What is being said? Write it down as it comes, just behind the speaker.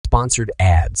Sponsored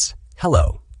ads.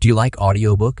 Hello, do you like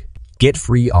audiobook? Get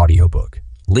free audiobook.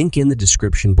 Link in the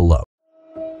description below.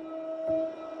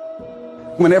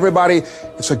 When everybody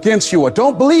is against you or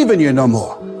don't believe in you no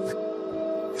more,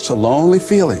 it's a lonely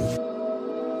feeling.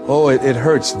 Oh, it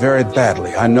hurts very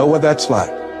badly. I know what that's like.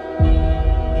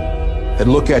 They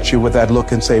look at you with that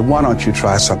look and say, why don't you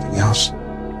try something else?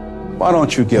 Why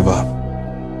don't you give up?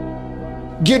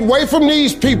 Get away from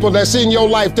these people that's in your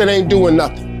life that ain't doing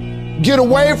nothing. Get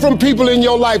away from people in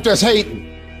your life that's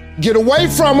hating. Get away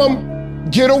from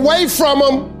them. Get away from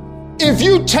them. If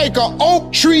you take an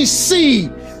oak tree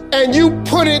seed and you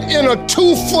put it in a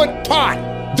 2-foot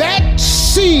pot, that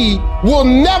seed will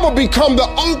never become the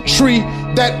oak tree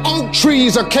that oak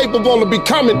trees are capable of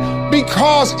becoming,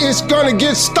 because it's gonna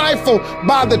get stifled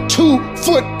by the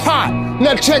 2-foot pot.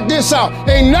 Now check this out.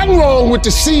 Ain't nothing wrong with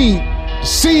the seed. The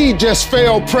seed just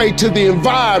fell prey to the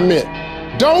environment.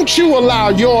 Don't you allow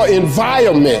your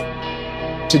environment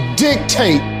to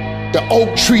dictate the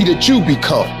oak tree that you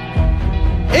become.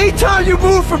 Anytime you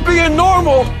move from being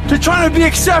normal to trying to be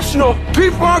exceptional,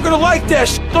 people aren't gonna like that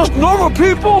shit. Those normal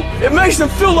people, it makes them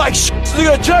feel like shit, so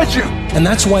they're gonna judge you. And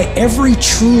that's why every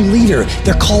true leader,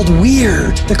 they're called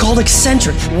weird, they're called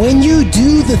eccentric. When you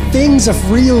do the things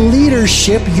of real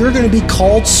leadership, you're gonna be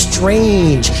called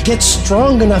strange. Get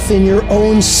strong enough in your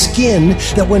own skin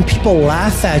that when people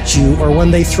laugh at you or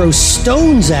when they throw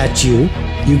stones at you,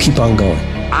 you keep on going.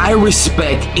 I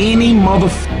respect any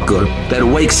motherfucker that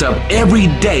wakes up every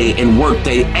day and work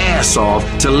their ass off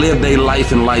to live their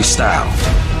life and lifestyle.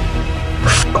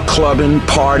 Clubbing,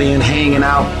 partying, hanging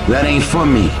out, that ain't for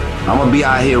me. I'm gonna be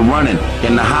out here running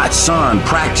in the hot sun,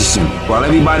 practicing. While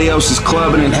everybody else is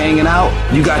clubbing and hanging out,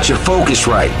 you got your focus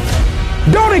right.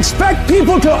 Don't expect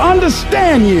people to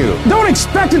understand you. Don't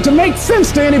expect it to make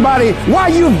sense to anybody why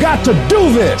you've got to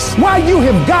do this, why you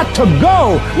have got to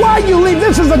go, why you leave.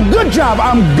 This is a good job.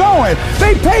 I'm going.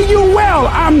 They pay you well.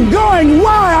 I'm going.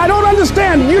 Why? I don't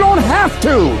understand. You don't have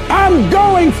to. I'm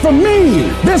going for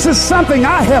me. This is something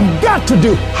I have got to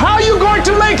do. How are you going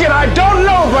to make it? I don't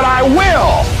know, but I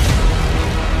will.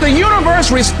 The universe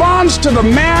responds to the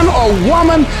man or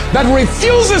woman that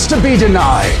refuses to be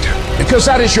denied, because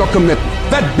that is your commitment.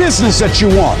 That business that you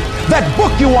want, that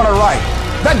book you want to write,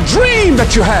 that dream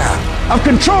that you have of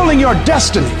controlling your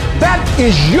destiny, that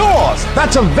is yours.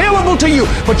 That's available to you.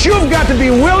 But you've got to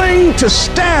be willing to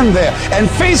stand there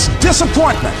and face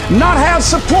disappointment, not have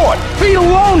support, be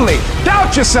lonely,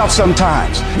 doubt yourself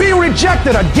sometimes, be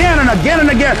rejected again and again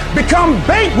and again, become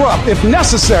bankrupt if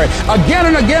necessary, again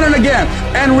and again and again,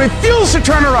 and refuse to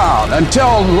turn around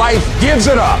until life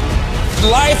gives it up.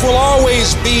 Life will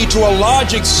always be, to a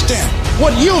large extent,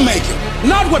 what you make it,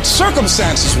 not what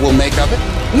circumstances will make of it,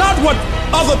 not what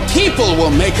other people will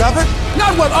make of it,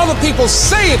 not what other people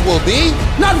say it will be,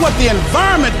 not what the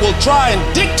environment will try and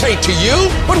dictate to you,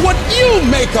 but what you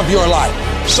make of your life.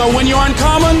 So when you're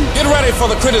uncommon, get ready for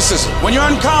the criticism. When you're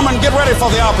uncommon, get ready for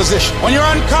the opposition. When you're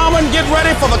uncommon, get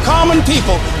ready for the common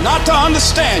people not to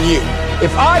understand you.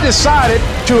 If I decided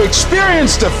to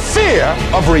experience the fear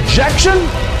of rejection,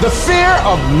 the fear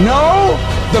of no,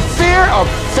 the fear of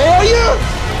failure,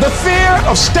 the fear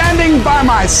of standing by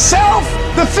myself,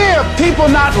 the fear of people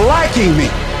not liking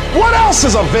me, what else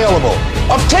is available?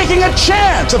 Of taking a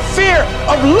chance, a fear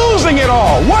of losing it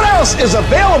all, what else is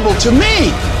available to me?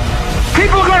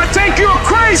 People are going to think you're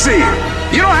crazy.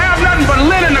 You don't have nothing but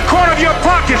lint in the corner of your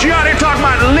pocket. You're out here talking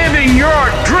about living your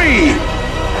dream.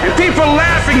 And people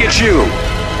laughing at you.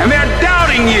 And they're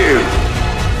doubting you.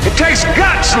 It takes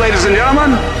guts, ladies and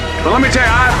gentlemen. But let me tell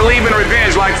you, I believe in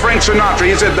revenge like Frank Sinatra.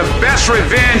 He said the best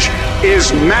revenge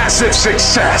is massive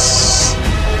success.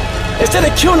 Instead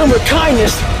of killing them with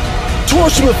kindness,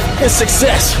 torture them with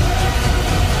success.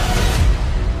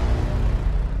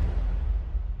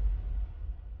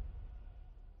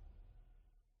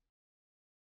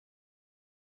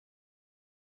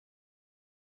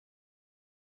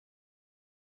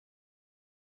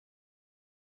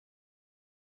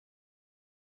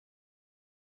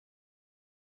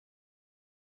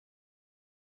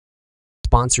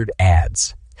 Sponsored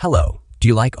ads. Hello, do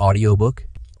you like audiobook?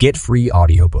 Get free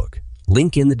audiobook.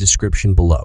 Link in the description below.